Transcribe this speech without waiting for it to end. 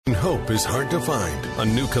Hope is hard to find. A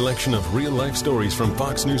new collection of real-life stories from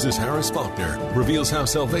Fox News' Harris Faulkner reveals how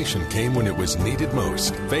salvation came when it was needed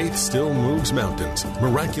most. Faith still moves mountains.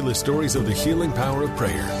 Miraculous stories of the healing power of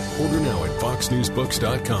prayer. Order now at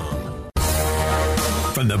foxnewsbooks.com.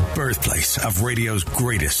 From the birthplace of radio's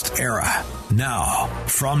greatest era. Now,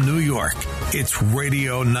 from New York, it's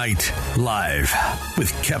Radio Night Live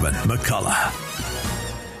with Kevin McCullough.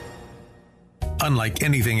 Unlike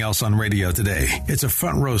anything else on radio today, it's a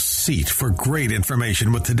front row seat for great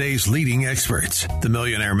information with today's leading experts. The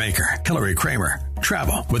Millionaire Maker, Hillary Kramer.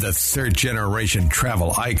 Travel with a third-generation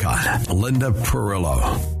travel icon, Linda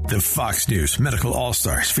Perillo. The Fox News Medical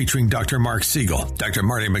All-Stars featuring Dr. Mark Siegel, Dr.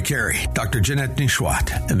 Marty McCary, Dr. Jeanette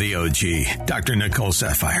Nishwat, and the OG, Dr. Nicole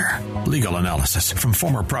Sapphire. Legal analysis from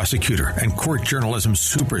former prosecutor and court journalism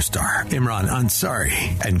superstar Imran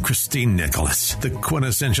Ansari and Christine Nicholas. The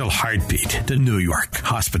quintessential heartbeat to New York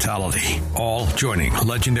hospitality. All joining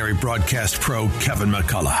legendary broadcast pro Kevin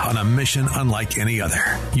McCullough on a mission unlike any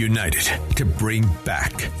other. United to bring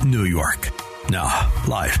back New York. Now,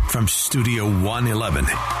 live from Studio 111,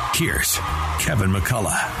 here's Kevin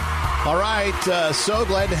McCullough. All right, so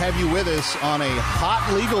glad to have you with us on a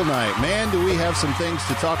hot legal night. Man, do we have some things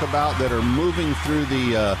to talk about that are moving through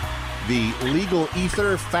the legal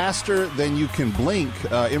ether faster than you can blink.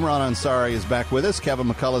 Imran Ansari is back with us. Kevin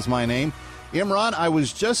McCullough is my name. Imran, I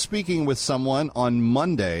was just speaking with someone on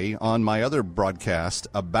Monday on my other broadcast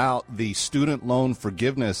about the student loan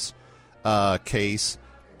forgiveness case,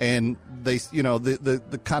 and they, you know,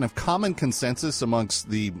 the kind of common consensus amongst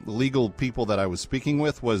the legal people that I was speaking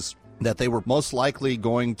with was that they were most likely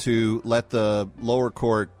going to let the lower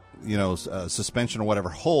court, you know, suspension or whatever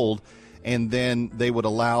hold, and then they would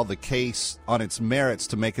allow the case on its merits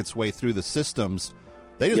to make its way through the systems.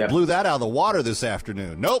 They just blew that out of the water this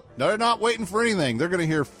afternoon. Nope, they're not waiting for anything. They're going to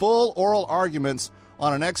hear full oral arguments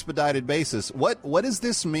on an expedited basis. What does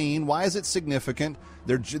this mean? Why is it significant?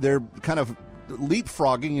 They're kind of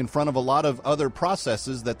leapfrogging in front of a lot of other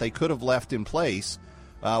processes that they could have left in place.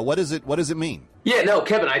 What does it mean? Yeah, no,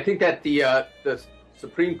 Kevin, I think that the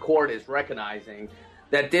Supreme Court is recognizing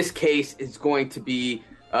that this case is going to be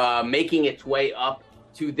making its way up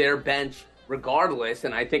to their bench regardless,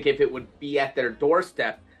 and I think if it would be at their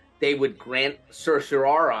doorstep, they would grant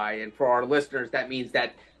certiorari. And for our listeners, that means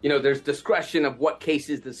that, you know, there's discretion of what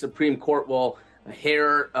cases the Supreme Court will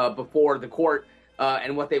hear before the court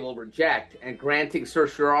and what they will reject. And granting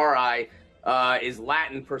certiorari is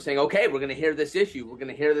Latin for saying, okay, we're going to hear this issue, we're going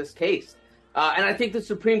to hear this case. And I think the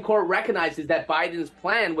Supreme Court recognizes that Biden's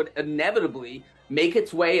plan would inevitably make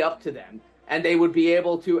its way up to them, and they would be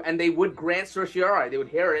able to, and they would grant certiorari, they would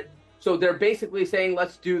hear it. So they're basically saying,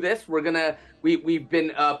 let's do this. We've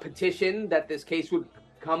been petitioned that this case would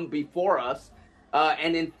come before us.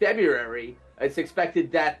 And in February, it's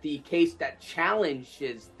expected that the case that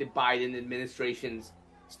challenges the Biden administration's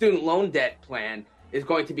student loan debt plan is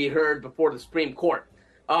going to be heard before the Supreme Court.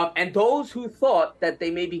 And those who thought that they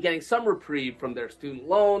may be getting some reprieve from their student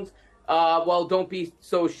loans, well, don't be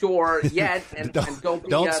so sure yet, and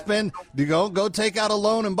don't go take out a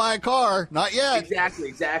loan and buy a car. Not yet.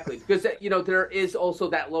 Exactly. Because you know there is also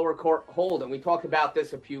that lower court hold, and we talked about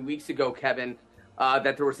this a few weeks ago, Kevin,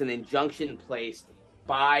 that there was an injunction placed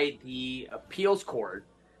by the appeals court,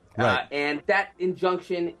 right. And that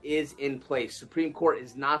injunction is in place. Supreme Court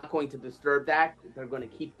is not going to disturb that. They're going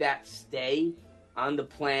to keep that stay on the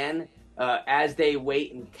plan as they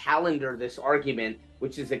wait and calendar this argument,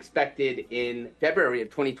 which is expected in February of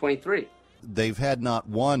 2023. They've had not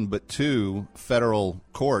one but two federal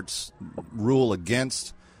courts rule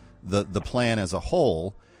against the plan as a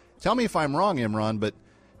whole. Tell me if I'm wrong, Imran, but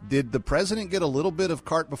did the president get a little bit of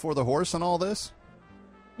cart before the horse on all this?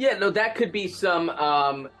 Yeah, no, that could be some,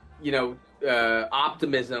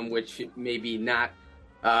 optimism, which maybe not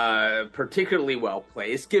particularly well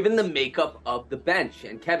placed, given the makeup of the bench.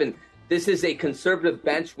 And Kevin, this is a conservative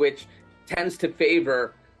bench which tends to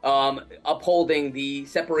favor upholding the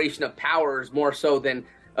separation of powers more so than,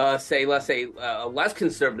 a less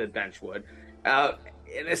conservative bench would,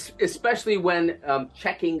 and especially when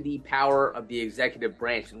checking the power of the executive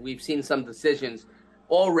branch. And we've seen some decisions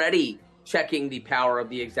already checking the power of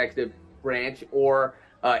the executive branch or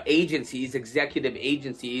agencies, executive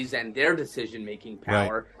agencies, and their decision-making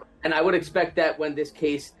power. Right. And I would expect that when this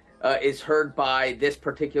case is heard by this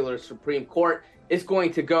particular Supreme Court, it's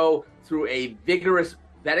going to go through a vigorous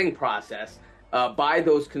vetting process by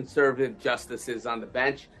those conservative justices on the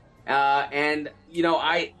bench. And, you know,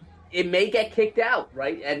 it may get kicked out,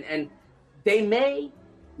 right? And they may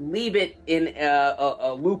leave it in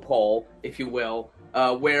a loophole, if you will,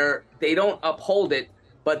 where they don't uphold it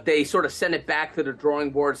but they sort of send it back to the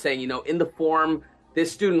drawing board saying, in the form,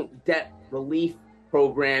 this student debt relief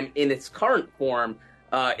program in its current form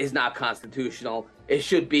is not constitutional. It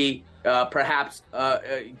should be perhaps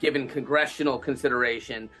given congressional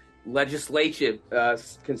consideration, legislative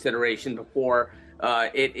consideration before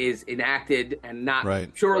it is enacted, and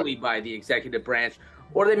not purely by the executive branch.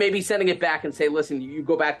 Or they may be sending it back and say, listen, you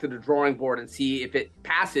go back to the drawing board and see if it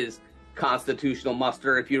passes constitutional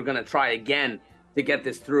muster if you're going to try again to get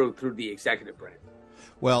this through the executive branch.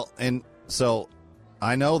 Well, and so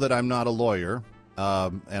I know that I'm not a lawyer,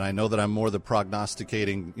 and I know that I'm more the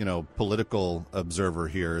prognosticating, political observer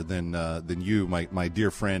here than you, my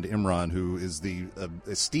dear friend Imran, who is the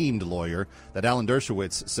esteemed lawyer that Alan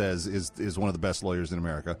Dershowitz says is one of the best lawyers in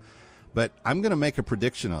America. But I'm going to make a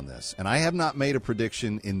prediction on this, and I have not made a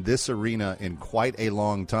prediction in this arena in quite a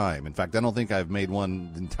long time. In fact, I don't think I've made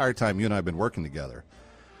one the entire time you and I have been working together.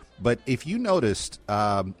 But if you noticed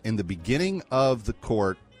in the beginning of the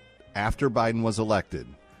court after Biden was elected,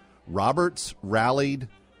 Roberts rallied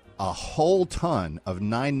a whole ton of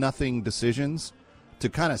 9-0 decisions to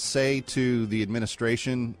kind of say to the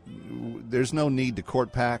administration, there's no need to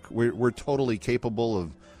court pack. We're totally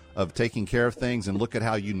capable of taking care of things, and look at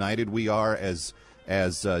how united we are as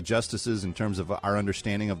justices in terms of our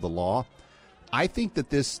understanding of the law. I think that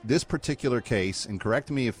this particular case, and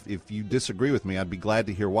correct me if you disagree with me, I'd be glad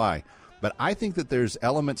to hear why, but I think that there's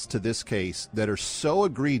elements to this case that are so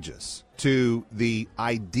egregious to the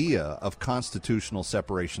idea of constitutional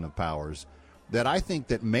separation of powers that I think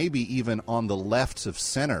that maybe even on the lefts of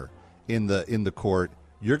center in the court,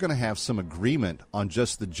 you're going to have some agreement on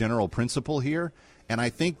just the general principle here. And I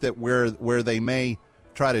think that where they may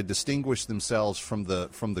try to distinguish themselves from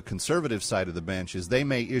the conservative side of the bench is they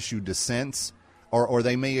may issue dissents or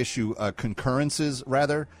they may issue concurrences,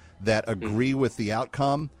 rather, that agree with the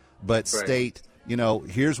outcome, but state,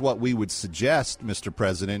 here's what we would suggest, Mr.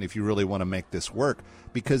 President, if you really want to make this work.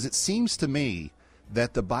 Because it seems to me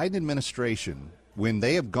that the Biden administration, when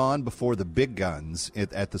they have gone before the big guns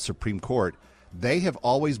at the Supreme Court, they have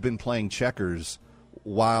always been playing checkers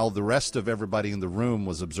while the rest of everybody in the room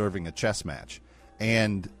was observing a chess match.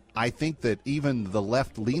 And I think that even the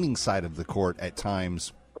left-leaning side of the court at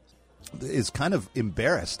times is kind of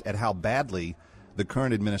embarrassed at how badly the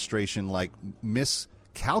current administration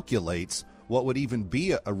miscalculates what would even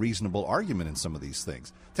be a reasonable argument in some of these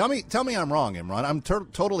things. Tell me I'm wrong, Imran. I'm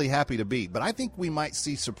totally happy to be, but I think we might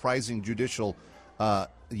see surprising judicial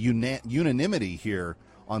unanimity here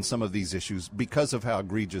on some of these issues because of how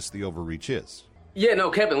egregious the overreach is. Yeah, no,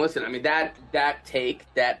 Kevin, listen, I mean,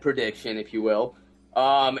 that prediction, if you will,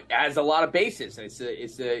 has a lot of basis. And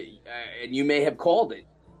you may have called it,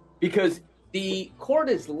 because the court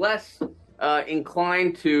is less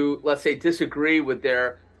inclined to, let's say, disagree with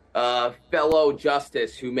their fellow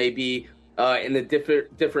justice who may be in the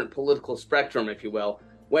different political spectrum, if you will,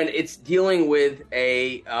 when it's dealing with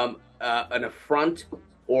an affront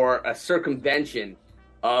or a circumvention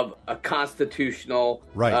of a constitutional,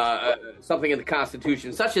 something in the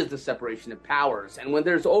Constitution, such as the separation of powers. And when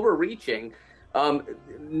there's overreaching,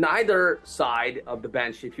 neither side of the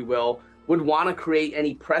bench, if you will, would want to create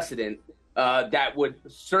any precedent that would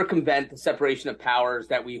circumvent the separation of powers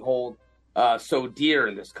that we hold so dear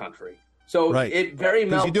in this country. So it very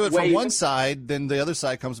much. If you do it from one side, then the other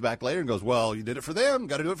side comes back later and goes, well, you did it for them,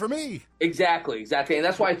 got to do it for me. Exactly. And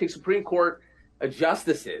that's why I think Supreme Court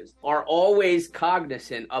justices are always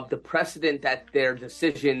cognizant of the precedent that their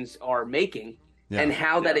decisions are making and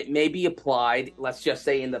how that it may be applied, let's just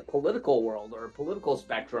say, in the political world or political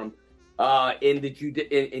spectrum, in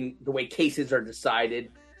the way cases are decided.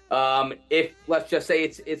 If, let's just say,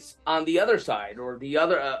 it's on the other side, or the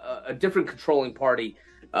other a different controlling party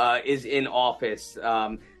is in office.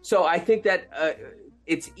 So I think that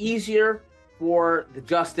it's easier for the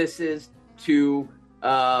justices to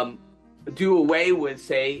do away with,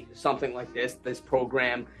 say, something like this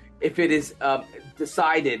program, if it is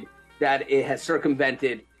decided that it has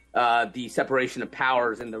circumvented the separation of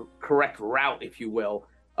powers in the correct route, if you will.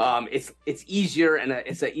 It's easier, and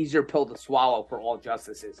it's an easier pill to swallow for all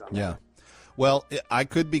justices. Yeah. Well, I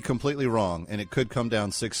could be completely wrong, and it could come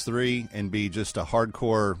down 6-3 and be just a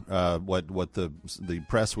hardcore what the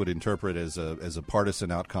press would interpret as a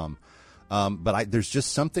partisan outcome. But there's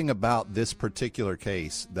just something about this particular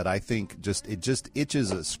case that I think just itches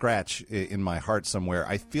a scratch in my heart somewhere.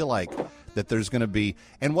 I feel like that there's going to be,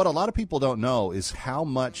 and what a lot of people don't know is how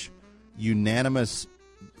much unanimous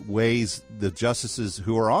ways the justices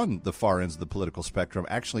who are on the far ends of the political spectrum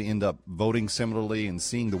actually end up voting similarly and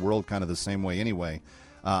seeing the world kind of the same way anyway.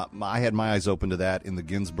 I had my eyes open to that in the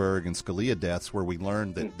Ginsburg and Scalia deaths, where we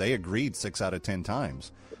learned that they agreed 6 out of 10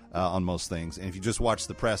 times on most things. And if you just watch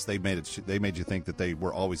the press, they made you think that they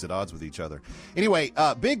were always at odds with each other. Anyway,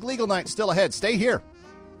 big legal night still ahead. Stay here.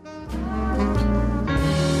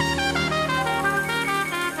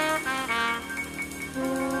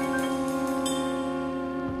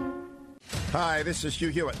 Hi, this is Hugh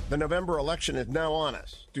Hewitt. The November election is now on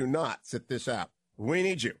us. Do not sit this out. We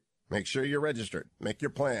need you. Make sure you're registered. Make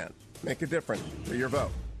your plan. Make a difference for your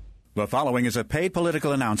vote. The following is a paid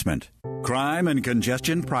political announcement. Crime and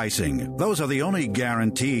congestion pricing. Those are the only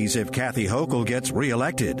guarantees if Kathy Hochul gets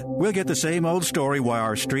reelected. We'll get the same old story why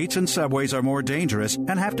our streets and subways are more dangerous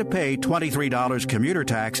and have to pay $23 commuter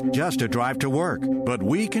tax just to drive to work. But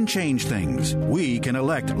we can change things. We can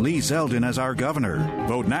elect Lee Zeldin as our governor.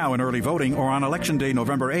 Vote now in early voting or on Election Day,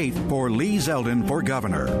 November 8th for Lee Zeldin for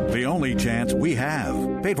governor. The only chance we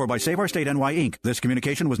have. Paid for by Save Our State NY Inc. This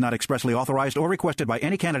communication was not expressly authorized or requested by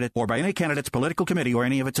any candidate or by any candidate's political committee or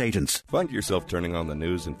any of its agents. Find yourself turning on the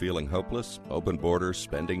news and feeling hopeless? Open borders,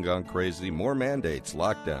 spending gone crazy, more mandates,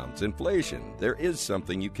 lockdowns, inflation. There is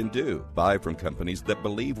something you can do. Buy from companies that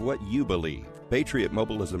believe what you believe. Patriot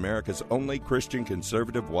Mobile is America's only Christian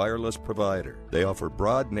conservative wireless provider. They offer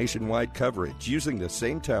broad nationwide coverage using the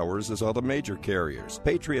same towers as all the major carriers.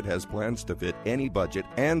 Patriot has plans to fit any budget,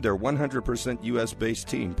 and their 100% U.S.-based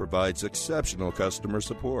team provides exceptional customer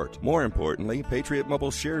support. More importantly, Patriot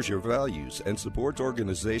Mobile shares your values and supports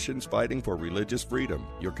organizations fighting for religious freedom,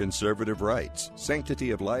 your conservative rights,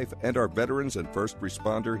 sanctity of life, and our veterans and first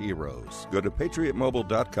responder heroes. Go to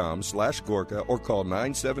patriotmobile.com/Gorka or call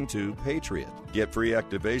 972-PATRIOT. Get free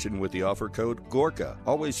activation with the offer code GORKA.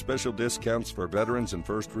 Always special discounts for veterans and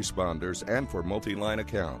first responders and for multi-line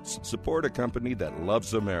accounts. Support a company that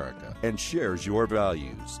loves America and shares your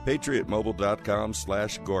values.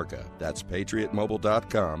 patriotmobile.com/Gorka. That's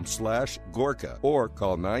patriotmobile.com/Gorka or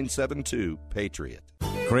call 972-PATRIOT.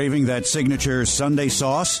 Craving that signature Sunday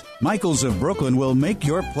sauce? Michael's of Brooklyn will make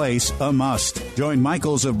your place a must. Join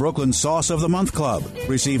Michael's of Brooklyn Sauce of the Month Club.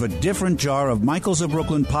 Receive a different jar of Michael's of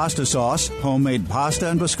Brooklyn pasta sauce, homemade pasta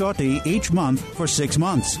and biscotti each month for 6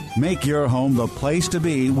 months. Make your home the place to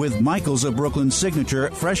be with Michael's of Brooklyn signature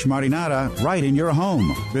fresh marinara right in your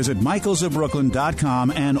home. Visit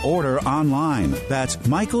michaelsofbrooklyn.com and order online. That's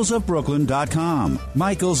michaelsofbrooklyn.com.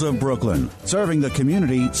 Michael's of Brooklyn, serving the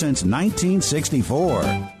community since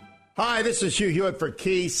 1964. Hi, this is Hugh Hewitt for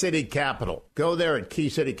Key City Capital. Go there at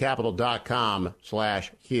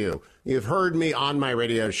keycitycapital.com/Hugh. You've heard me on my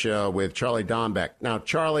radio show with Charlie Dombeck. Now,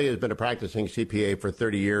 Charlie has been a practicing CPA for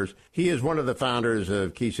 30 years. He is one of the founders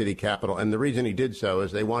of Key City Capital, and the reason he did so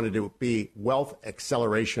is they wanted to be wealth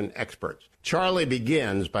acceleration experts. Charlie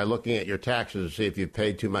begins by looking at your taxes to see if you've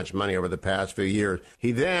paid too much money over the past few years.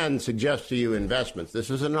 He then suggests to you investments. This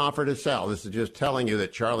isn't an offer to sell. This is just telling you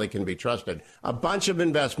that Charlie can be trusted. A bunch of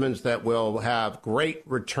investments that will have great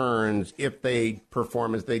returns if they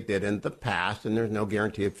perform as they did in the past, and there's no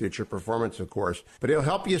guarantee of future performance, of course. But it'll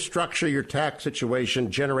help you structure your tax situation,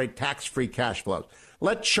 generate tax-free cash flows.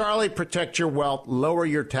 Let Charlie protect your wealth, lower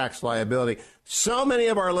your tax liability. So many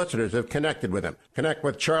of our listeners have connected with him. Connect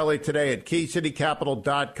with Charlie today at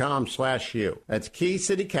keycitycapital.com/Hugh. That's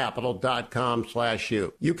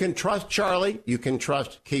keycitycapital.com/Hugh. You can trust Charlie. You can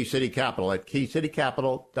trust Key City Capital at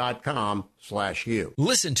keycitycapital.com/Hugh.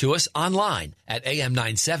 Listen to us online at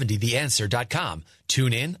am970theanswer.com.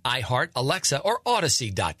 Tune in, iHeart, Alexa, or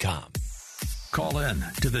Odyssey.com. Call in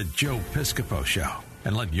to the Joe Piscopo Show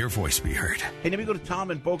and let your voice be heard. Hey, let me go to Tom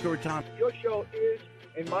in Boca Raton. Your show is,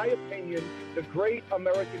 in my opinion, the great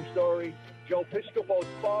American story. Joe Piscopo's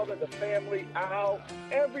father, the family, Al,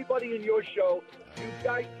 everybody in your show. You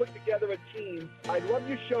guys put together a team. I love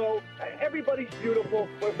your show. Everybody's beautiful.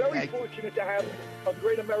 We're very fortunate to have a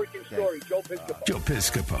great American story. Joe Piscopo. Joe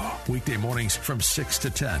Piscopo, weekday mornings from 6 to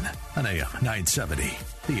 10 on AM 970.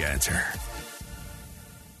 The Answer.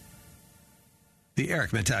 The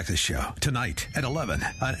Eric Metaxas Show, tonight at 11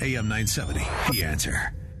 on AM 970. The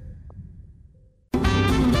Answer.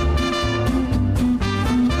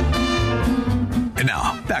 And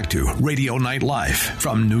now, back to Radio Night Live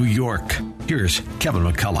from New York. Here's Kevin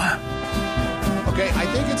McCullough. Okay, I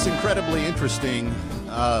think it's incredibly interesting.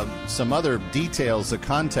 Some other details, the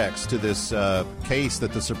context to this case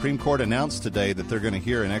that the Supreme Court announced today that they're going to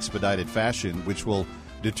hear in expedited fashion, which will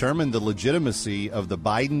determine the legitimacy of the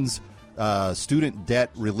Biden's student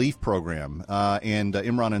debt relief program. And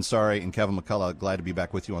Imran Ansari and Kevin McCullough, glad to be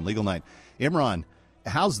back with you on Legal Night. Imran,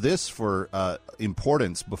 how's this for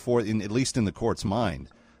importance before, at least in the court's mind?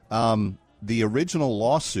 The original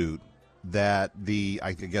lawsuit that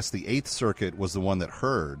I guess the Eighth Circuit was the one that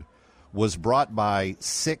heard was brought by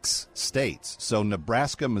 6 states. So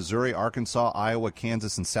Nebraska, Missouri, Arkansas, Iowa,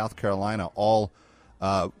 Kansas, and South Carolina all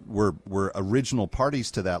were original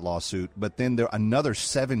parties to that lawsuit, but then another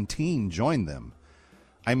 17 joined them.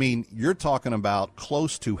 I mean, you're talking about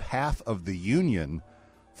close to half of the union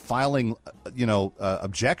filing,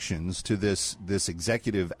 objections to this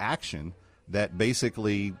executive action that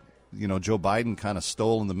basically, Joe Biden kind of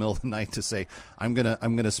stole in the middle of the night to say, I'm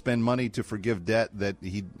gonna spend money to forgive debt that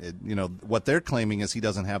what they're claiming is he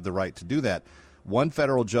doesn't have the right to do that. One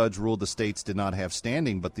federal judge ruled the states did not have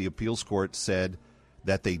standing, but the appeals court said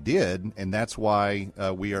that they did, and that's why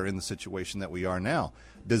we are in the situation that we are now.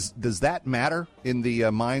 Does that matter in the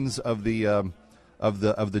minds of the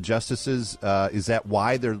justices? Is that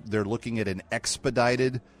why they're looking at an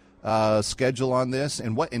expedited schedule on this?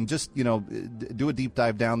 And just do a deep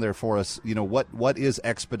dive down there for us. What is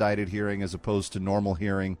expedited hearing as opposed to normal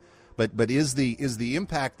hearing? But is the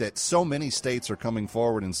impact that so many states are coming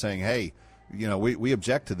forward and saying, hey, we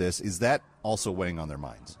object to this, is that also weighing on their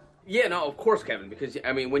minds? Yeah, no, of course, Kevin, because,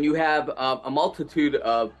 when you have a multitude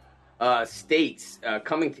of states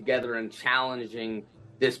coming together and challenging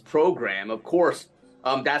this program, of course,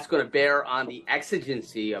 that's going to bear on the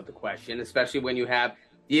exigency of the question, especially when you have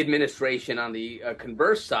the administration on the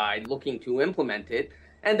converse side looking to implement it,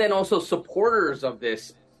 and then also supporters of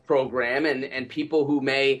this program and people who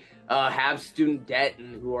may have student debt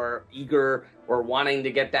and who are eager or wanting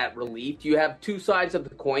to get that relief. You have two sides of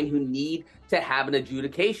the coin who need to have an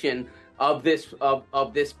adjudication of this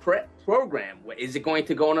program. Is it going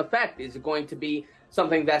to go in effect? Is it going to be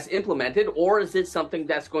something that's implemented, or is it something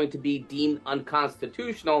that's going to be deemed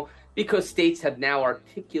unconstitutional because states have now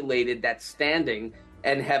articulated that standing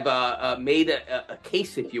and have made a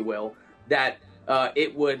case, if you will, that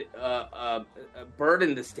it would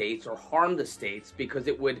burden the states or harm the states because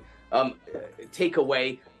it would take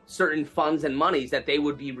away certain funds and monies that they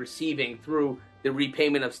would be receiving through the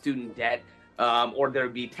repayment of student debt, or there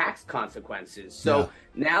would be tax consequences. So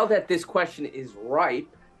now that this question is ripe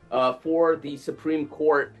for the Supreme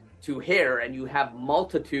Court to hear, and you have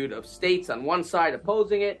multitude of states on one side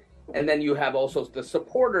opposing it, and then you have also the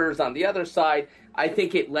supporters on the other side, I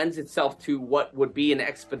think it lends itself to what would be an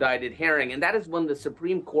expedited hearing. And that is when the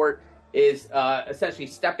Supreme Court is essentially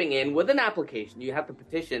stepping in with an application. You have to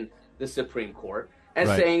petition the Supreme Court and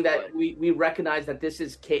saying that we recognize that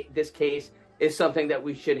this case is something that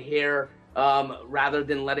we should hear rather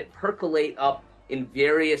than let it percolate up in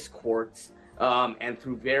various courts and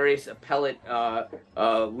through various appellate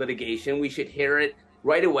litigation. We should hear it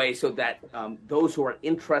right away so that those who are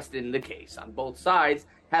interested in the case on both sides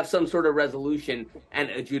have some sort of resolution and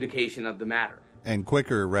adjudication of the matter. And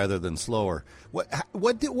quicker rather than slower.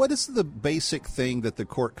 What is the basic thing that the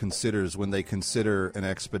court considers when they consider an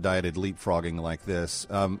expedited leapfrogging like this?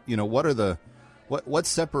 What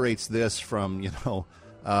separates this from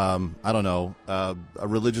I don't know, a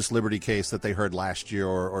religious liberty case that they heard last year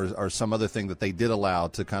or some other thing that they did allow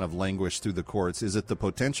to kind of languish through the courts? Is it the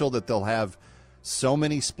potential that they'll have so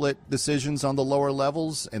many split decisions on the lower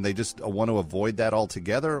levels and they just want to avoid that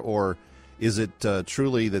altogether? Or is it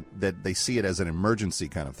truly that they see it as an emergency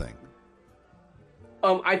kind of thing?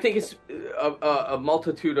 I think it's a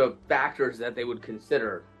multitude of factors that they would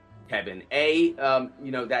consider, Kevin.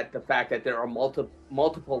 That the fact that there are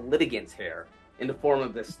multiple litigants here in the form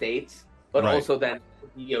of the states, but also then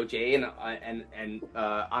DOJ and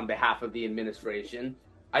on behalf of the administration.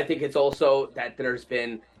 I think it's also that there's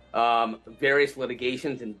been various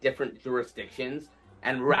litigations in different jurisdictions,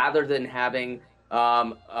 and rather than having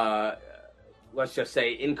let's just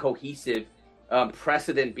say incohesive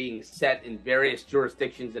precedent being set in various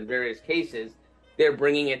jurisdictions and various cases, they're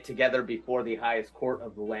bringing it together before the highest court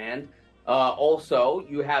of the land. Also,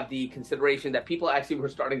 you have the consideration that people actually were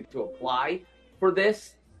starting to apply for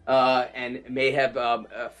this and may have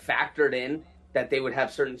factored in that they would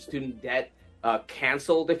have certain student debt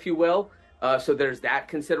canceled, if you will. So there's that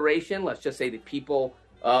consideration. Let's just say the people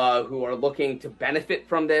who are looking to benefit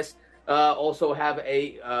from this also have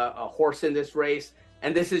a horse in this race.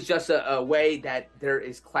 And this is just a way that there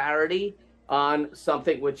is clarity on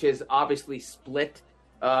something which is obviously split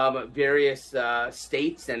various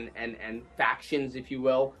states and factions, if you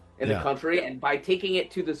will, in the country. And by taking it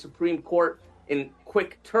to the Supreme Court in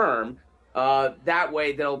quick term, that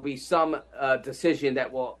way there'll be some decision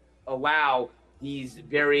that will allow these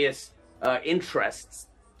various interests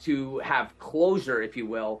to have closure, if you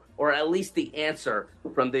will, or at least the answer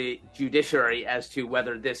from the judiciary as to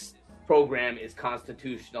whether this program is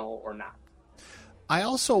constitutional or not. I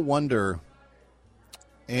also wonder,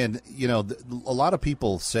 and a lot of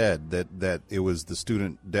people said that it was the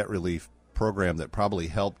student debt relief program that probably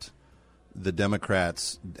helped the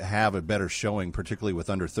Democrats have a better showing, particularly with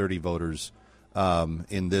under 30 voters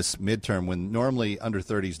in this midterm, when normally under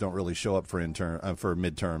 30s don't really show up for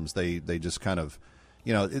midterms. They just kind of,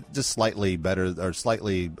 just slightly better or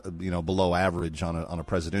slightly, below average on a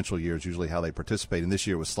presidential year is usually how they participate. And this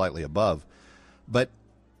year was slightly above. But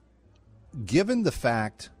given the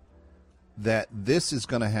fact that this is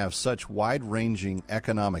going to have such wide-ranging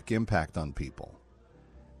economic impact on people,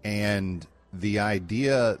 and the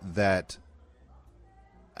idea that,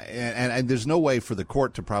 and there's no way for the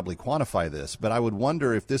court to probably quantify this, but I would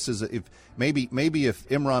wonder if this is if maybe if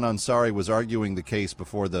Imran Ansari was arguing the case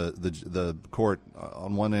before the court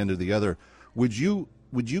on one end or the other, would you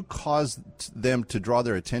cause them to draw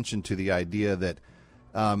their attention to the idea that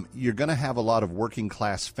you're going to have a lot of working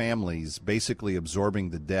class families basically absorbing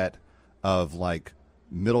the debt of like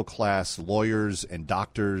middle class lawyers and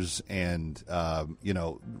doctors and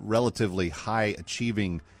relatively high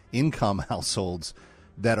achieving income households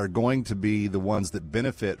that are going to be the ones that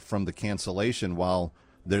benefit from the cancellation, while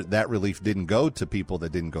that relief didn't go to people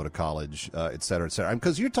that didn't go to college, et cetera, et cetera.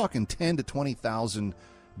 Because you're talking $10,000 to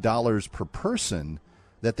 $20,000 per person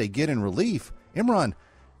that they get in relief. Imran,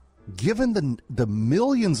 given the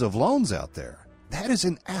millions of loans out there, that is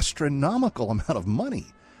an astronomical amount of money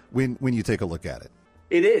when you take a look at it.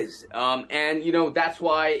 It is. And, that's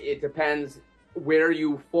why it depends where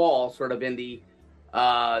you fall sort of in the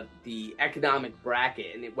economic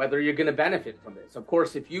bracket and whether you're going to benefit from this. Of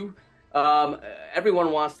course, if you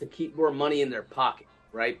everyone wants to keep more money in their pocket,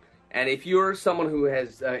 right? And if you're someone who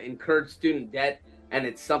has incurred student debt and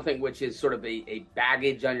it's something which is sort of a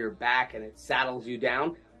baggage on your back and it saddles you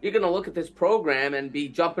down, you're going to look at this program and be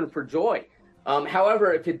jumping for joy.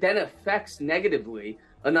 However, if it then affects negatively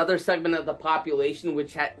another segment of the population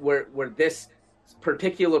where this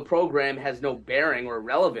particular program has no bearing or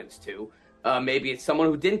relevance to, maybe it's someone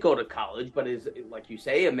who didn't go to college but is, like you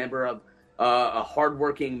say, a member of a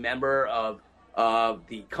hardworking member of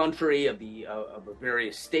the country, of a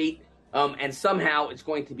various state, and somehow it's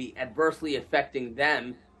going to be adversely affecting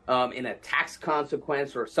them in a tax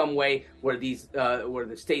consequence or some way where where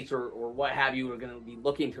the states or what have you are going to be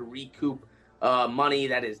looking to recoup money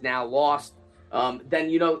that is now lost. Then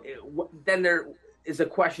there is a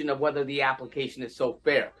question of whether the application is so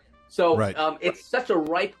fair. So right. It's such a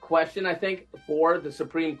ripe question, I think, for the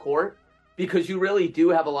Supreme Court, because you really do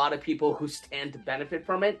have a lot of people who stand to benefit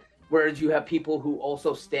from it, whereas you have people who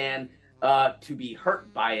also stand to be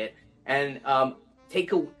hurt by it, and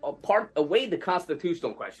take away the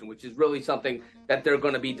constitutional question, which is really something that they're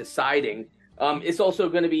going to be deciding. It's also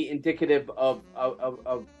going to be indicative of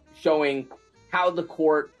showing how the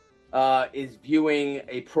court is viewing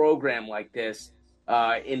a program like this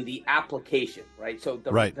in the application, right? So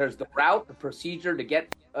there's the route, the procedure to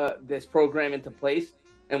get this program into place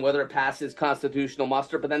and whether it passes constitutional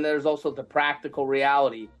muster, but then there's also the practical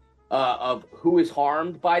reality of who is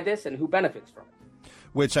harmed by this and who benefits from it.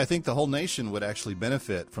 Which I think the whole nation would actually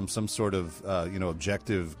benefit from some sort of,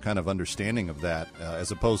 objective kind of understanding of that,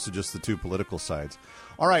 as opposed to just the two political sides.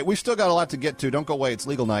 All right, we've still got a lot to get to. Don't go away. It's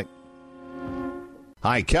Legal Night.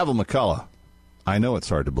 Hi, Kevin McCullough. I know it's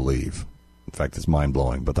hard to believe. In fact, it's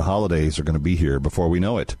mind-blowing, but the holidays are going to be here before we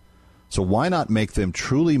know it. So why not make them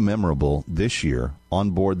truly memorable this year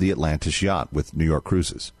on board the Atlantis yacht with New York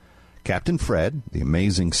Cruises? Captain Fred, the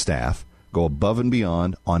amazing staff, go above and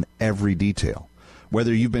beyond on every detail.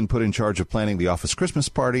 Whether you've been put in charge of planning the office Christmas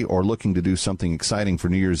party or looking to do something exciting for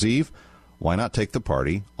New Year's Eve, why not take the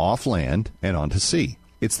party off land and onto sea?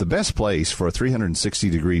 It's the best place for a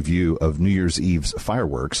 360-degree view of New Year's Eve's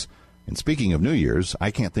fireworks. And speaking of New Year's,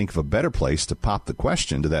 I can't think of a better place to pop the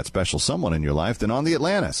question to that special someone in your life than on the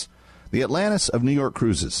Atlantis. The Atlantis of New York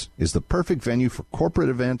Cruises is the perfect venue for corporate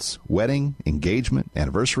events, wedding, engagement,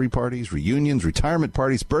 anniversary parties, reunions, retirement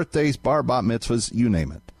parties, birthdays, bar mitzvahs, you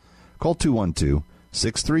name it. Call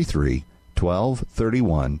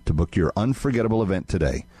 212-633-1231 to book your unforgettable event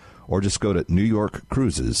today, or just go to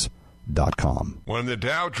newyorkcruises.com. When the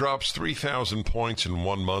Dow drops 3,000 points in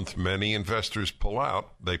 1 month, many investors pull out.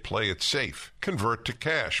 They play it safe, convert to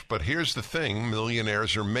cash. But here's the thing,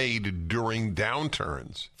 millionaires are made during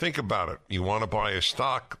downturns. Think about it. You want to buy a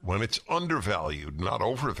stock when it's undervalued, not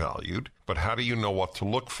overvalued. But how do you know what to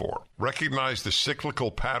look for? Recognize the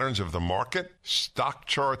cyclical patterns of the market?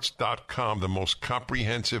 StockCharts.com, the most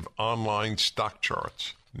comprehensive online stock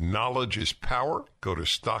charts. Knowledge is power. Go to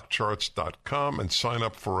stockcharts.com and sign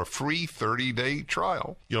up for a free 30-day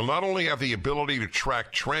trial. You'll not only have the ability to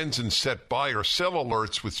track trends and set buy or sell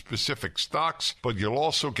alerts with specific stocks, but you'll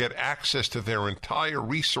also get access to their entire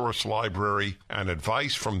resource library and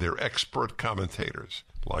advice from their expert commentators.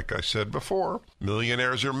 Like I said before,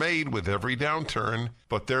 millionaires are made with every downturn,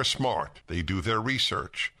 but they're smart. They do their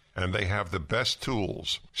research, and they have the best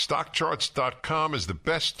tools. StockCharts.com is the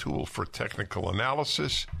best tool for technical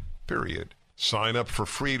analysis, period. Sign up for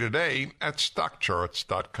free today at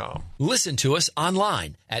StockCharts.com. Listen to us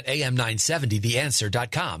online at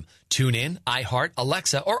am970theanswer.com. Tune in, iHeart,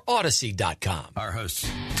 Alexa, or Odyssey.com. Our hosts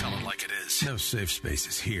tell it like it is. No safe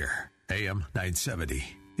spaces here. AM 970,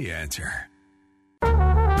 The Answer.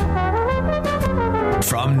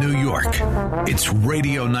 From New York, it's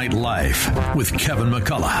Radio Night Live with Kevin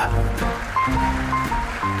McCullough.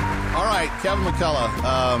 All right, Kevin McCullough.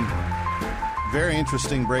 Very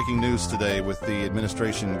interesting breaking news today with the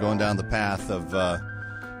administration going down the path of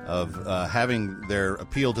having their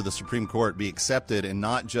appeal to the Supreme Court be accepted, and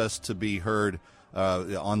not just to be heard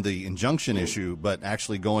on the injunction issue, but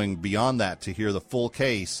actually going beyond that to hear the full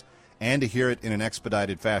case and to hear it in an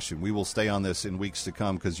expedited fashion. We will stay on this in weeks to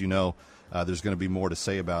come because, there's going to be more to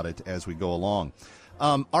say about it as we go along.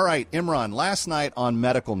 All right, Imran, last night on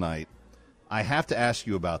Medical Night, I have to ask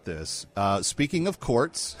you about this. Speaking of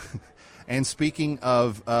courts and speaking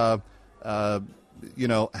of, how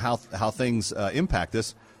things impact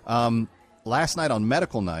this, last night on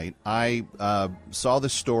Medical Night, I saw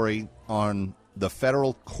this story on the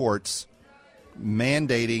federal courts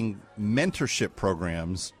mandating mentorship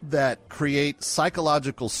programs that create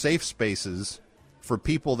psychological safe spaces for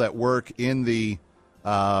people that work in the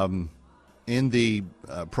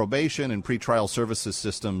probation and pretrial services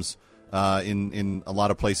systems in a lot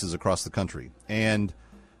of places across the country. And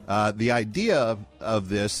the idea of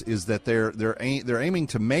this is that they're aiming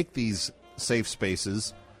to make these safe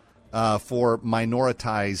spaces for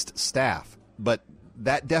minoritized staff. But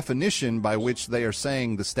that definition by which they are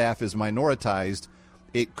saying the staff is minoritized,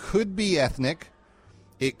 it could be ethnic,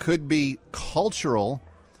 it could be cultural,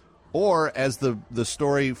 or, as the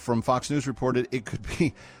story from Fox News reported, it could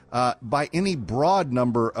be by any broad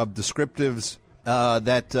number of descriptives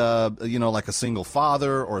that, like a single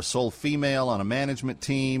father or a sole female on a management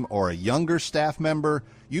team or a younger staff member.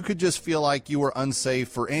 You could just feel like you were unsafe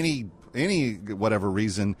for any whatever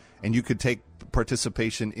reason, and you could take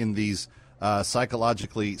participation in these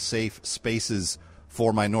psychologically safe spaces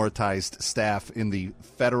for minoritized staff in the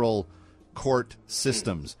federal court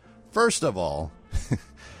systems. First of all,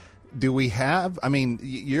 do we have,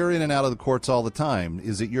 you're in and out of the courts all the time.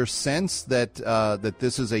 Is it your sense that that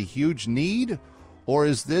this is a huge need, or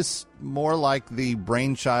is this more like the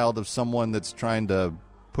brainchild of someone that's trying to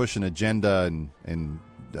push an agenda and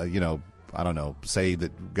I don't know, say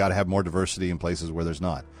that got to have more diversity in places where there's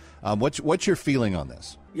not? What's your feeling on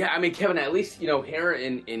this? Yeah, Kevin, at least, here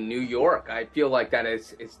in New York, I feel like that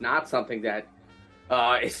it's not something that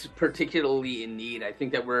is particularly in need. I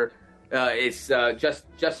think that it's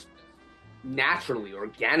just naturally,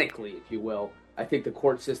 organically, if you will. I think the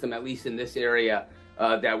court system, at least in this area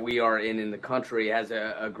that we are in the country, has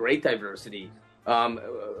a great diversity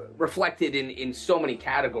reflected in so many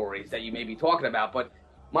categories that you may be talking about. But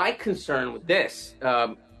my concern with this,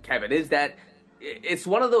 Kevin, is that it's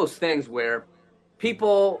one of those things where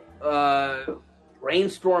people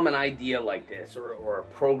brainstorm an idea like this or a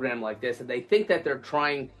program like this, and they think that they're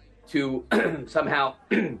trying to somehow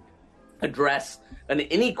address an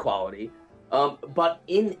inequality. But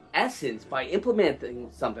in essence, by implementing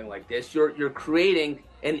something like this, you're creating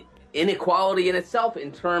an inequality in itself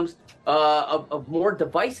in terms of more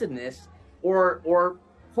divisiveness or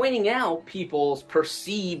pointing out people's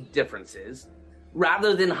perceived differences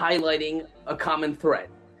rather than highlighting a common thread.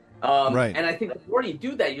 Right. And I think the more you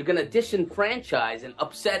do that, you're going to disenfranchise and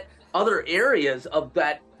upset other areas of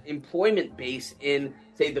that employment base in,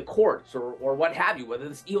 say, the courts or what have you, whether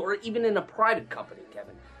it's or even in a private company,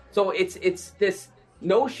 Kevin. So it's this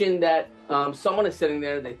notion that someone is sitting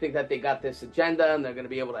there, they think that they got this agenda and they're going to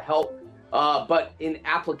be able to help. But in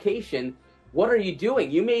application, what are you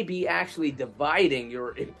doing? You may be actually dividing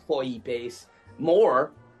your employee base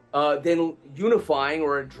more than unifying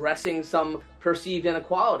or addressing some perceived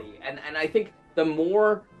inequality. And I think the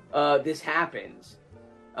more this happens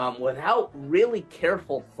without really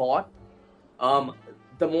careful thought,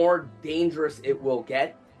 the more dangerous it will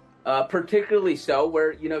get. Particularly so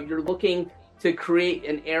where, you're looking to create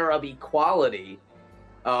an era of equality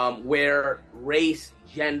where race,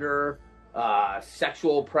 gender,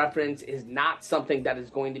 sexual preference is not something that is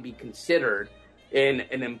going to be considered in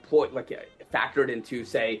an employee, like factored into,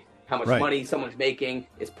 say, how much money someone's making.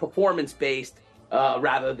 It's performance-based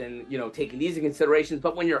rather than, taking these into considerations.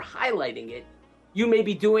 But when you're highlighting it, you may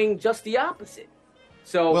be doing just the opposite.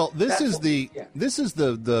 So, well, this is the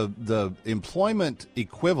employment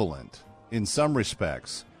equivalent in some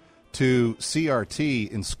respects to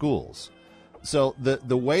CRT in schools. So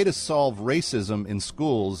the way to solve racism in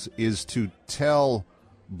schools is to tell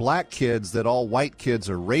black kids that all white kids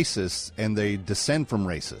are racists and they descend from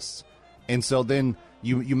racists. And so then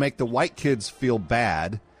you make the white kids feel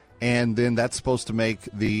bad, and then that's supposed to make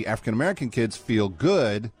the African American kids feel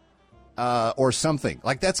good. Or something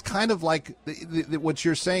like that's kind of like what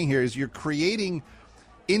you're saying here is you're creating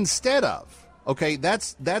instead of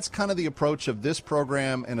that's kind of the approach of this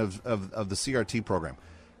program and of the CRT program,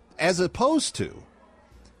 as opposed to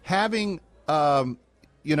having when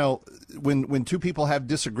two people have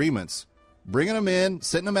disagreements, bringing them in,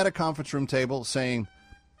 sitting them at a conference room table, saying,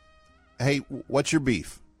 "Hey, what's your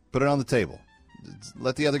beef? Put it on the table.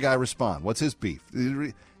 Let the other guy respond. What's his beef?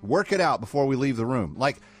 Work it out before we leave the room."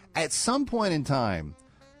 Like. At some point in time,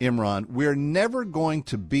 Imran, we're never going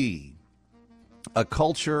to be a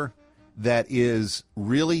culture that is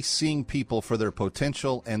really seeing people for their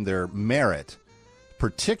potential and their merit,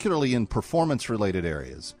 particularly in performance-related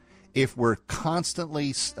areas, if we're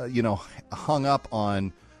constantly, hung up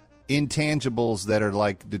on intangibles that are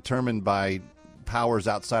like determined by powers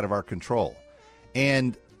outside of our control.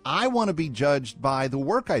 And I want to be judged by the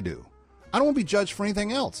work I do. I don't want to be judged for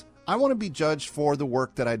anything else. I want to be judged for the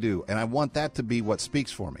work that I do, and I want that to be what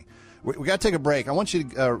speaks for me. We got to take a break. I want you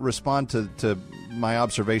to respond to my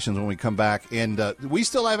observations when we come back. And we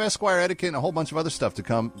still have Esquire etiquette and a whole bunch of other stuff to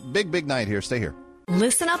come. Big night here. Stay here.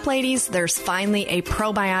 Listen up, ladies. There's finally a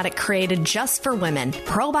probiotic created just for women.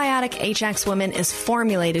 Probiotic HX Women is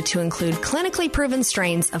formulated to include clinically proven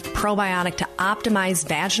strains of probiotic to optimize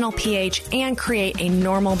vaginal pH and create a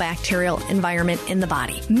normal bacterial environment in the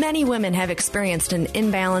body. Many women have experienced an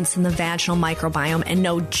imbalance in the vaginal microbiome and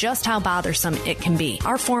know just how bothersome it can be.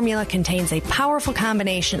 Our formula contains a powerful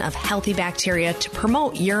combination of healthy bacteria to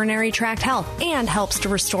promote urinary tract health and helps to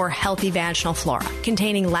restore healthy vaginal flora.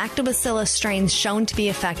 Containing lactobacillus strains shown to be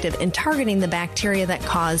effective in targeting the bacteria that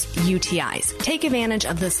cause UTIs. Take advantage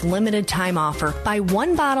of this limited time offer. Buy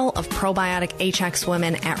one bottle of Probiotic HX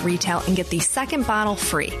Women at retail and get the second bottle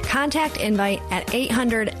free. Contact Invite at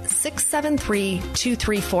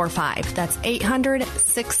 800-673-2345. That's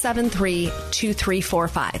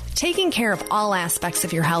 800-673-2345. Taking care of all aspects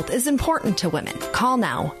of your health is important to women. Call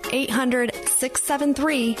now.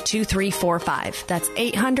 800-673-2345. That's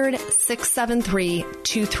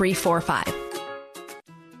 800-673-2345.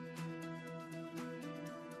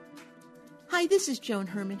 Hi, this is Joan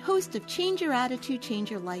Herman, host of Change Your Attitude,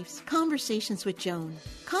 Change Your Life's Conversations with Joan.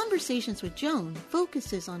 Conversations with Joan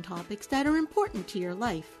focuses on topics that are important to your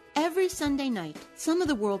life. Every Sunday night, some of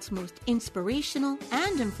the world's most inspirational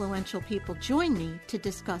and influential people join me to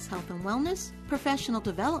discuss health and wellness, professional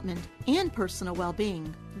development, and personal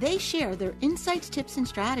well-being. They share their insights, tips, and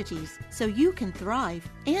strategies so you can thrive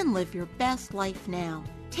and live your best life now.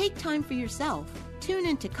 Take time for yourself. Tune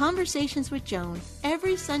into Conversations with Joan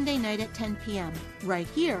every Sunday night at 10 p.m. right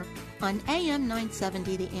here on AM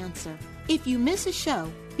 970 The Answer. If you miss a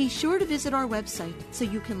show, be sure to visit our website so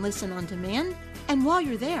you can listen on demand. And while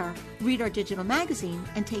you're there, read our digital magazine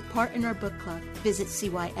and take part in our book club. Visit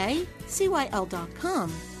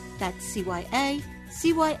CYACYL.com. That's CYACYL.com.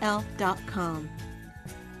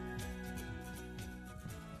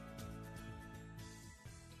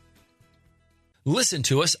 Listen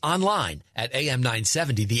to us online at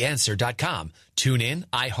am970theanswer.com. Tune in,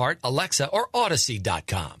 iHeart, Alexa, or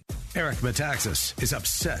Odyssey.com. Eric Metaxas is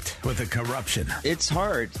upset with the corruption. It's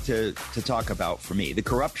hard to talk about for me. The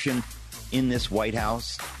corruption in this White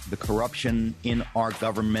House, the corruption in our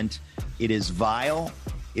government, it is vile.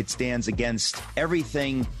 It stands against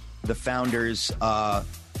everything the founders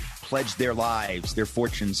pledged their lives, their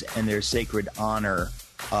fortunes, and their sacred honor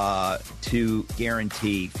to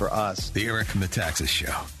guarantee for us. The Eric Metaxas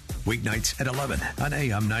Show. Weeknights at 11 on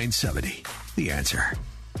AM 970. The Answer.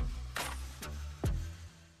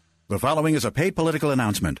 The following is a paid political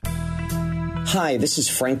announcement. Hi, this is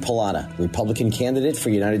Frank Pallotta, Republican candidate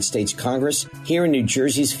for United States Congress here in New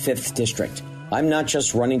Jersey's 5th District. I'm not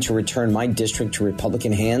just running to return my district to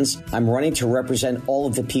Republican hands. I'm running to represent all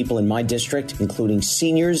of the people in my district, including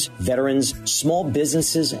seniors, veterans, small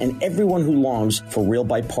businesses, and everyone who longs for real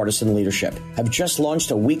bipartisan leadership. I've just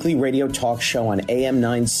launched a weekly radio talk show on AM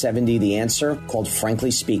 970 The Answer called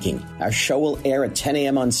Frankly Speaking. Our show will air at 10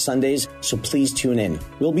 a.m. on Sundays, so please tune in.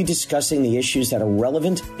 We'll be discussing the issues that are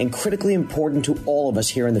relevant and critically important to all of us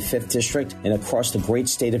here in the 5th District and across the great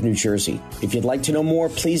state of New Jersey. If you'd like to know more,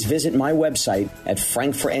 please visit my website at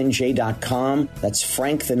frankfornj.com. That's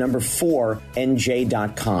Frank, the number 4,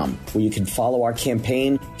 NJ.com, where you can follow our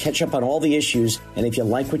campaign, catch up on all the issues, and if you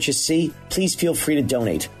like what you see, please feel free to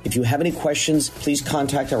donate. If you have any questions, please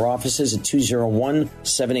contact our offices at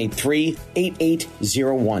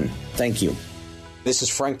 201-783-8801. Thank you. This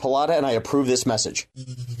is Frank Pallotta, and I approve this message.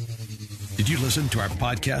 Did you listen to our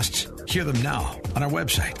podcasts? Hear them now on our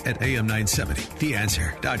website at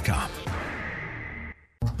am970theanswer.com.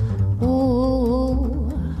 Ooh,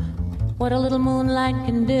 what a little moonlight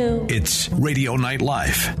can do. It's Radio Night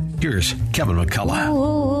Live. Here's Kevin McCullough.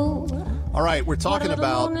 Ooh, all right, we're talking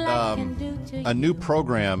about a new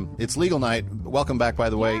program. It's Legal Night. Welcome back, by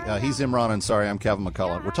the way. He's Imran Ansari. I'm Kevin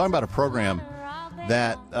McCullough. We're talking about a program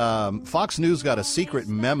that Fox News got a secret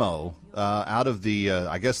memo out of the,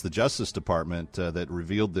 I guess, the Justice Department that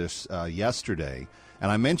revealed this yesterday. And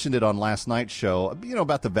I mentioned it on last night's show,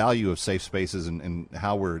 about the value of safe spaces and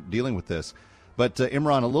how we're dealing with this. But,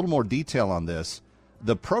 Imran, a little more detail on this.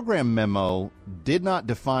 The program memo did not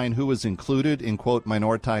define who was included in, quote,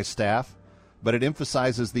 minoritized staff, but it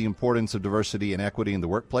emphasizes the importance of diversity and equity in the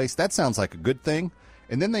workplace. That sounds like a good thing.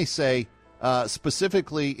 And then they say,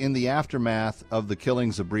 specifically in the aftermath of the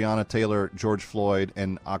killings of Breonna Taylor, George Floyd,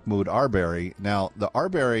 and Ahmaud Arbery. Now, the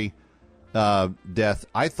Arbery death,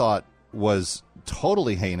 I thought, was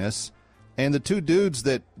totally heinous. And the two dudes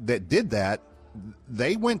that did that,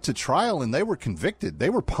 they went to trial and they were convicted. They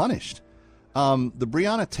were punished. The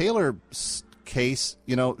Breonna Taylor case,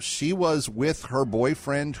 she was with her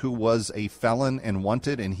boyfriend who was a felon and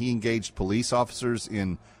wanted, and he engaged police officers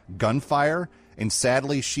in gunfire. And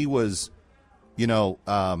sadly, she was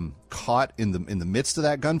caught in the midst of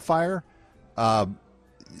that gunfire. I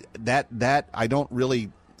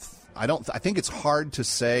think it's hard to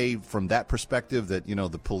say from that perspective that,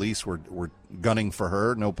 the police were gunning for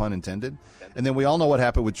her, no pun intended. And then we all know what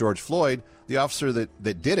happened with George Floyd. The officer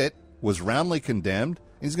that did it was roundly condemned.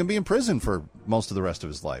 And he's going to be in prison for most of the rest of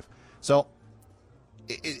his life. So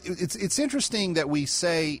it's interesting that we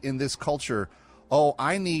say in this culture, oh,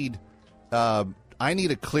 I need a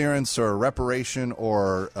clearance or a reparation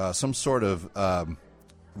or some sort of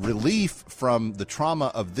relief from the trauma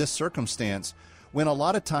of this circumstance, when a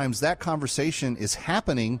lot of times that conversation is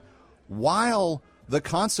happening while the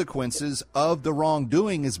consequences of the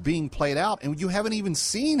wrongdoing is being played out, and you haven't even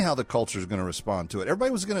seen how the culture is going to respond to it.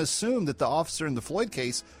 Everybody was going to assume that the officer in the Floyd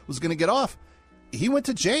case was going to get off. He went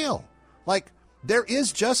to jail. Like, there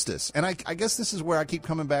is justice. And I guess this is where I keep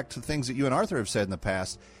coming back to things that you and Arthur have said in the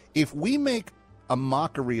past. If we make a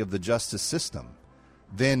mockery of the justice system,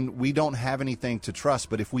 then we don't have anything to trust.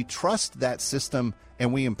 But if we trust that system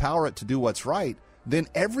and we empower it to do what's right, then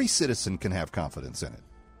every citizen can have confidence in it.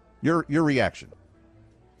 Your reaction?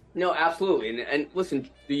 No, absolutely. And listen,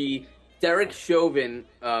 the Derek Chauvin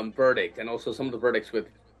verdict and also some of the verdicts with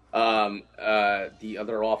the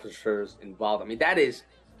other officers involved, I mean,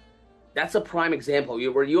 that's a prime example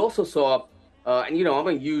where you also saw, and I'm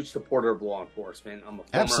a huge supporter of law enforcement. I'm a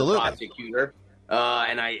former prosecutor.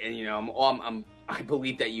 I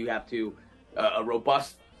believe that you have to a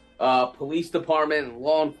robust police department and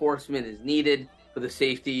law enforcement is needed for the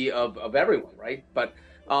safety of everyone, right? But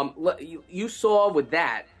you saw with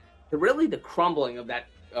that the crumbling of that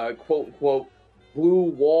quote unquote blue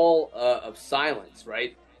wall of silence,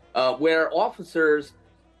 right? Where officers,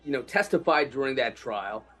 testified during that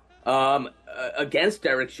trial against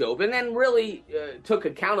Derek Chauvin and really took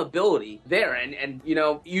accountability there, and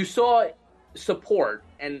you saw support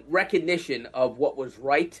and recognition of what was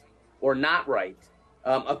right or not right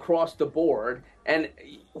across the board. And,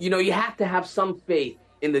 you have to have some faith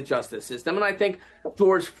in the justice system. And I think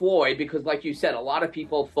George Floyd, because like you said, a lot of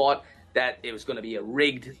people thought that it was going to be a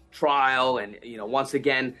rigged trial. And, once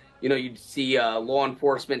again, you'd see law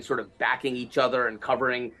enforcement sort of backing each other and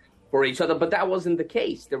covering for each other. But that wasn't the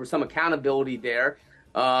case. There was some accountability there.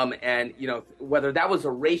 And, whether that was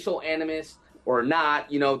a racial animus or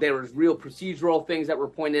not, there was real procedural things that were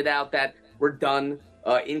pointed out that were done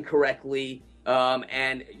incorrectly.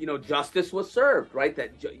 And, justice was served, right?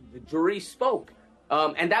 That the jury spoke.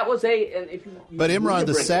 And that was But Imran,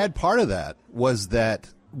 the sad part of that was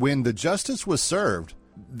that when the justice was served,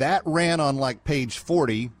 that ran on like page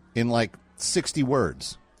 40 in like 60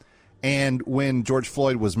 words. And when George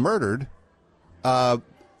Floyd was murdered,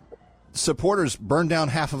 supporters burned down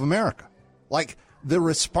half of America. Like, the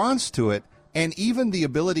response to it, and even the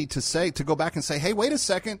ability to go back and say, hey, wait a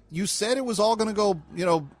second, you said it was all going to go,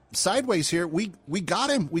 sideways here. We got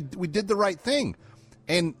him. We did the right thing.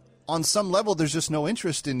 And on some level, there's just no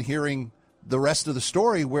interest in hearing the rest of the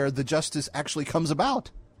story where the justice actually comes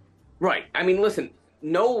about. Right. I mean, listen,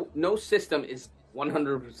 no system is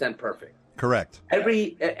 100% perfect. Correct.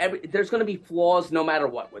 Every there's going to be flaws no matter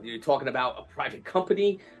what, whether you're talking about a private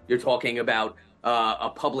company, you're talking about a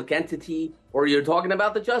public entity, or you're talking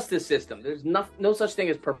about the justice system. There's no such thing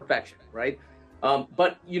as perfection, right?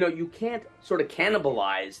 But, you can't sort of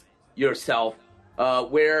cannibalize yourself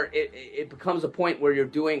where it becomes a point where you're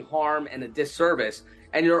doing harm and a disservice,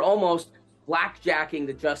 and you're almost blackjacking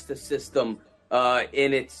the justice system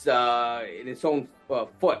in its own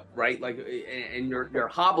foot, right? Like, and you're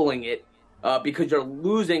hobbling it because you're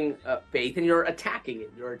losing faith, and you're attacking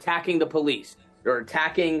it. You're attacking the police. You're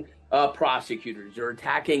attacking prosecutors. You're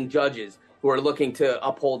attacking judges who are looking to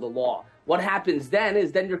uphold the law. What happens then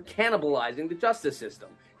is you're cannibalizing the justice system.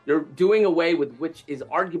 You're doing away with which is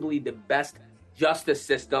arguably the best justice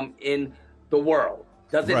system in the world.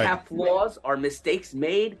 Does it have flaws? Are mistakes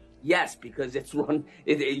made? Yes, because it's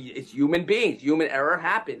human beings. Human error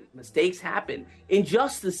happens. Mistakes happen.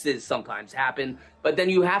 Injustices sometimes happen. But then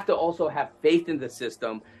you have to also have faith in the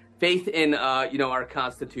system, faith in our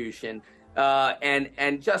Constitution,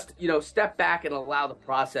 and just step back and allow the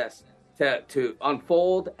process to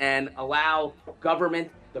unfold, and allow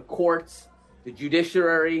government, the courts, the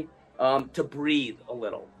judiciary to breathe a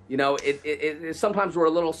little. Sometimes we're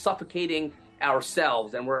a little suffocating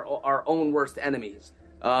ourselves, and we're our own worst enemies.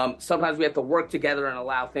 Sometimes we have to work together and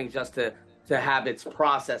allow things just to have its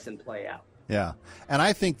process and play out. Yeah. And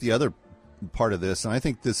I think the other part of this, and I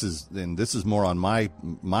think this is more on my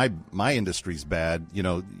industry's bad.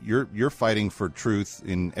 You're fighting for truth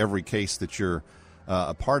in every case that you're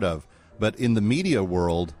a part of. But in the media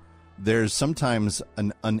world, there's sometimes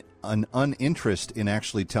an uninterest in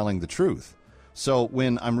actually telling the truth. So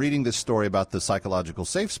when I'm reading this story about the psychological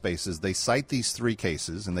safe spaces, they cite these 3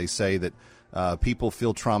 cases, and they say that people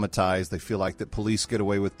feel traumatized. They feel like that police get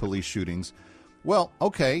away with police shootings. Well,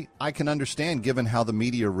 okay, I can understand given how the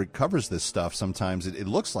media recovers this stuff. Sometimes it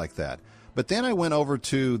looks like that. But then I went over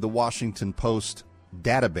to the Washington Post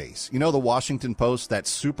database. The Washington Post, that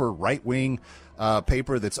super right-wing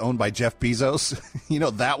paper that's owned by Jeff Bezos.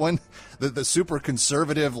 That one, the super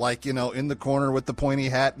conservative, in the corner with the pointy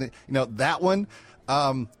hat. That one.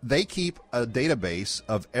 They keep a database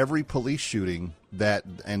of every police shooting that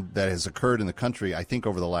has occurred in the country, I think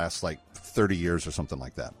over the last 30 years or something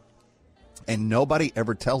like that. And nobody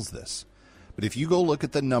ever tells this. But if you go look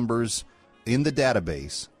at the numbers in the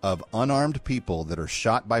database of unarmed people that are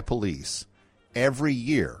shot by police every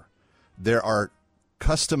year, there are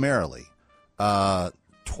customarily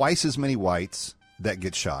twice as many whites that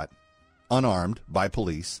get shot unarmed by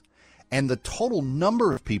police. And the total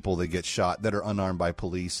number of people that get shot that are unarmed by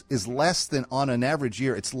police is less than, on an average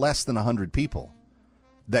year, it's less than 100 people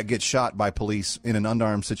that get shot by police in an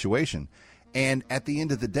unarmed situation. And at the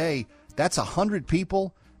end of the day, that's 100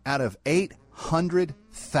 people out of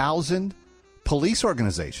 800,000 police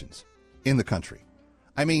organizations in the country.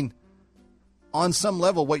 I mean, on some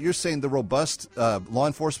level, what you're saying, the robust law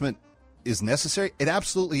enforcement is necessary, it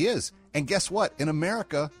absolutely is. And guess what? In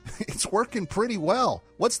America, it's working pretty well.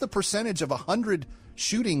 What's the percentage of 100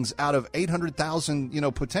 shootings out of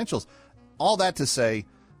 800,000, potentials? All that to say,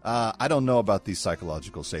 I don't know about these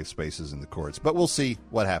psychological safe spaces in the courts, but we'll see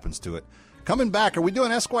what happens to it. Coming back, are we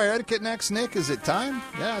doing Esquire Etiquette next, Nick? Is it time?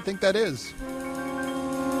 Yeah, I think that is.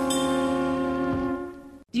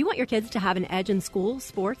 Do you want your kids to have an edge in school,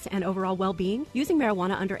 sports, and overall well-being? Using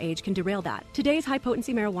marijuana underage can derail that. Today's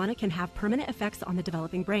high-potency marijuana can have permanent effects on the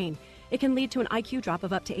developing brain. It can lead to an IQ drop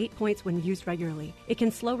of up to 8 points when used regularly. It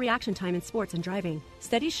can slow reaction time in sports and driving.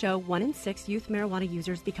 Studies show 1 in 6 youth marijuana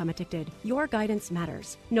users become addicted. Your guidance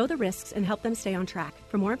matters. Know the risks and help them stay on track.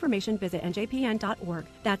 For more information, visit njpn.org.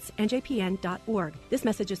 That's njpn.org. This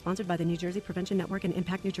message is sponsored by the New Jersey Prevention Network and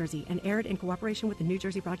Impact New Jersey and aired in cooperation with the New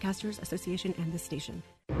Jersey Broadcasters Association and this station.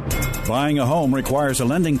 Buying a home requires a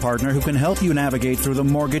lending partner who can help you navigate through the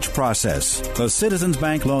mortgage process. The Citizens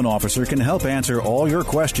Bank loan officer can help answer all your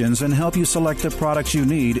questions and help you select the products you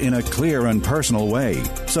need in a clear and personal way.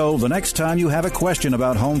 So the next time you have a question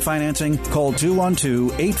about home financing, call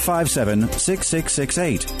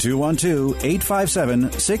 212-857-6668.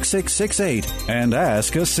 212-857-6668 and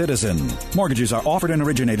ask a citizen. Mortgages are offered and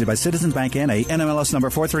originated by Citizens Bank N.A., NMLS number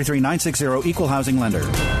 433960, Equal Housing Lender.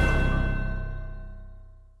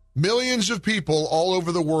 Millions of people all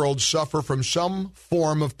over the world suffer from some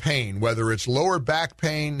form of pain, whether it's lower back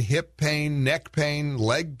pain, hip pain, neck pain,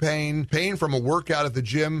 leg pain, pain from a workout at the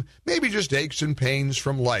gym, maybe just aches and pains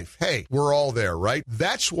from life. Hey, we're all there, right?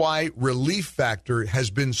 That's why Relief Factor has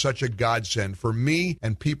been such a godsend for me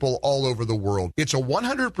and people all over the world. It's a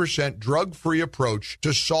 100% drug-free approach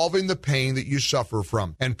to solving the pain that you suffer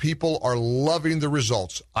from, and people are loving the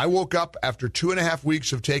results. I woke up after 2.5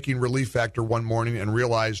 weeks of taking Relief Factor one morning and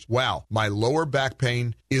realized, wow, my lower back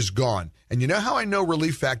pain is gone. And you know how I know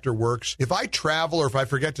Relief Factor works? If I travel or if I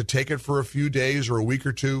forget to take it for a few days or a week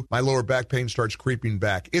or two, my lower back pain starts creeping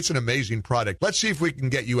back. It's an amazing product. Let's see if we can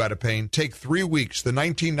get you out of pain. Take 3 weeks. The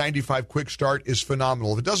 $19.95 Quick Start is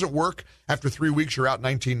phenomenal. If it doesn't work, after 3 weeks, you're out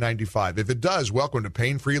 $19.95. If it does, welcome to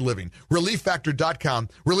pain-free living. ReliefFactor.com,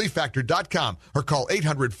 ReliefFactor.com, or call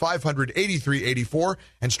 800-500-8384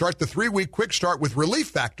 and start the 3-week Quick Start with Relief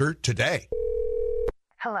Factor today.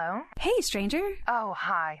 Hello? Hey, stranger. Oh,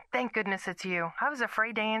 hi. Thank goodness it's you. I was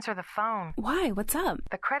afraid to answer the phone. Why? What's up?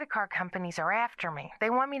 The credit card companies are after me.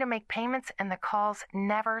 They want me to make payments, and the calls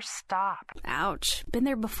never stop. Ouch. Been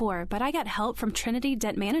there before, but I got help from Trinity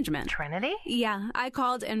Debt Management. Trinity? Yeah, I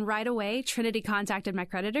called, and right away, Trinity contacted my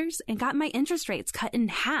creditors and got my interest rates cut in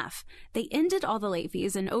half. They ended all the late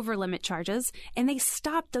fees and over-limit charges, and they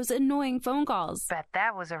stopped those annoying phone calls. Bet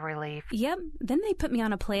that was a relief. Yep. Then they put me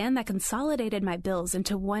on a plan that consolidated my bills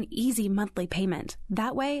into one easy monthly payment.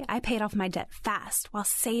 That way, I paid off my debt fast while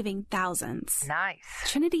saving thousands. Nice.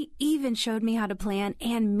 Trinity even showed me how to plan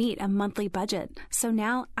and meet a monthly budget. So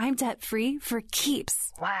now I'm debt-free for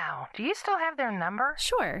keeps. Wow. Do you still have their number?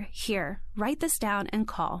 Sure. Here, write this down and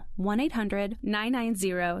call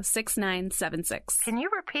 1-800-990-6976. Can you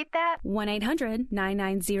repeat that?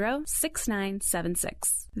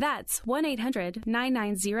 1-800-990-6976. That's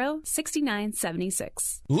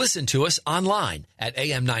 1-800-990-6976. Listen to us online at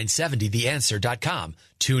am970theanswer.com.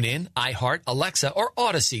 Tune in, iHeart, Alexa, or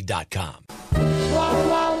Odyssey.com.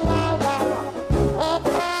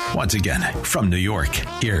 Once again, from New York,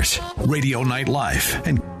 here's Radio Night Live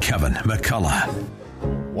and Kevin McCullough.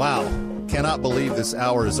 Wow. Cannot believe this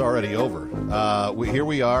hour is already over. Here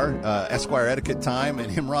we are, Esquire Etiquette time.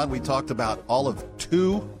 And Imran, we talked about all of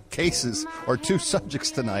 2 cases or 2 subjects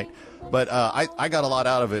tonight. But I got a lot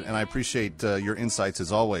out of it, and I appreciate your insights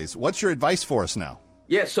as always. What's your advice for us now?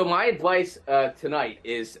 Yeah, so my advice tonight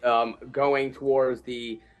is going towards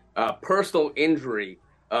the personal injury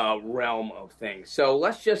realm of things. So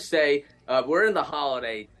let's just say we're in the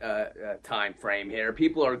holiday time frame here.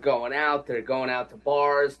 People are going out. They're going out to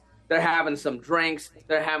bars. They're having some drinks.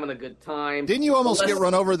 They're having a good time. Didn't you almost get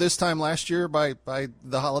run over this time last year by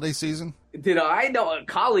the holiday season? Did I? No, a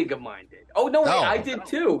colleague of mine did. Oh, no, wait, I did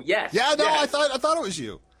too. Yes. Yeah, no, yes. I thought it was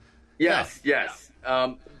you. Yes, yeah.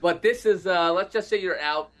 Yes. But this is, let's just say you're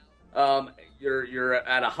out, you're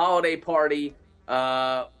at a holiday party,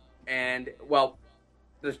 and, well,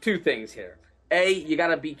 there's 2 things here. A, you got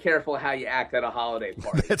to be careful how you act at a holiday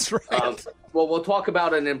party. That's right. Well, we'll talk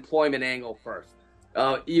about an employment angle first.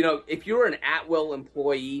 If you're an at-will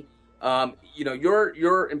employee,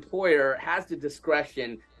 your employer has the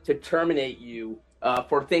discretion to terminate you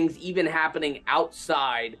for things even happening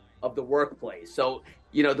outside of the workplace. So,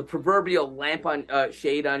 the proverbial lamp on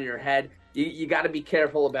shade on your head, you got to be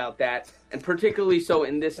careful about that. And particularly so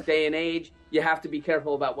in this day and age, you have to be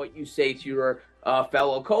careful about what you say to your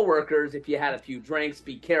fellow coworkers. If you had a few drinks,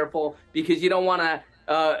 be careful, because you don't want to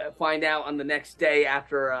find out on the next day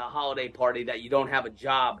after a holiday party that you don't have a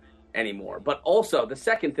job anymore. But also, the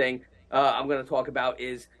second thing I'm going to talk about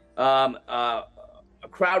is a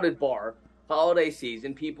crowded bar, holiday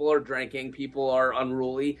season, people are drinking, people are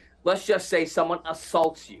unruly. Let's just say someone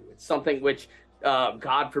assaults you. It's something which,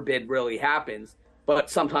 God forbid, really happens. But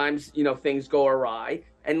sometimes, things go awry.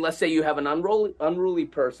 And let's say you have an unruly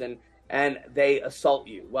person and they assault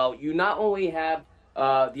you. Well, you not only have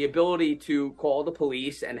the ability to call the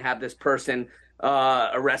police and have this person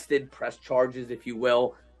arrested, press charges, if you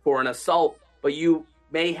will, for an assault, but you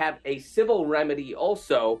may have a civil remedy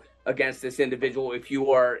also against this individual if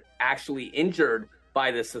you are actually injured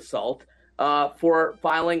by this assault, for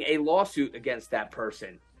filing a lawsuit against that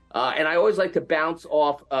person. And I always like to bounce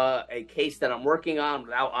off a case that I'm working on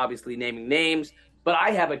without obviously naming names, but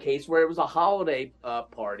I have a case where it was a holiday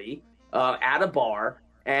party at a bar,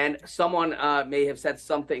 and someone may have said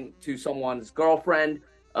something to someone's girlfriend.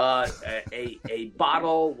 A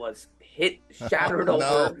bottle was shattered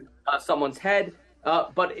over someone's head,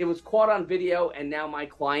 but it was caught on video, and now my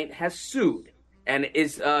client has sued and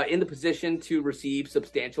is in the position to receive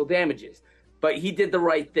substantial damages. But he did the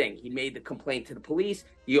right thing. He made the complaint to the police.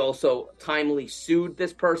 He also timely sued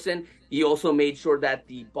this person. He also made sure that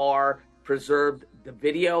the bar preserved the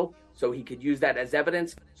video so he could use that as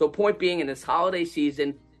evidence. So point being, in this holiday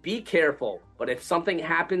season, be careful. But if something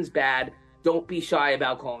happens bad, don't be shy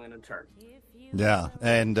about calling an attorney. Yeah,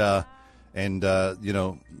 and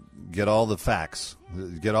get all the facts.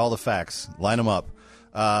 Get all the facts. Line them up.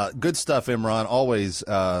 Good stuff, Imran, always,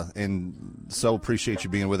 and so appreciate you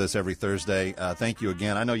being with us every Thursday. Thank you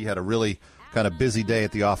again. I know you had a really kind of busy day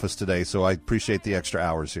at the office today, so I appreciate the extra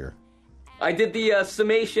hours here. I did the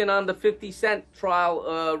summation on the 50 Cent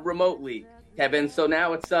trial remotely, Kevin, so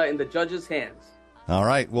now it's in the judge's hands. All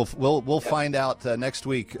right, we'll find out next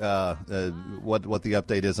week what the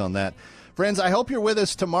update is on that. Friends, I hope you're with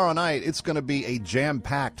us tomorrow night. It's going to be a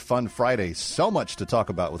jam-packed, fun Friday. So much to talk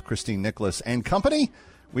about with Christine Nicholas and company.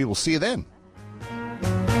 We will see you then.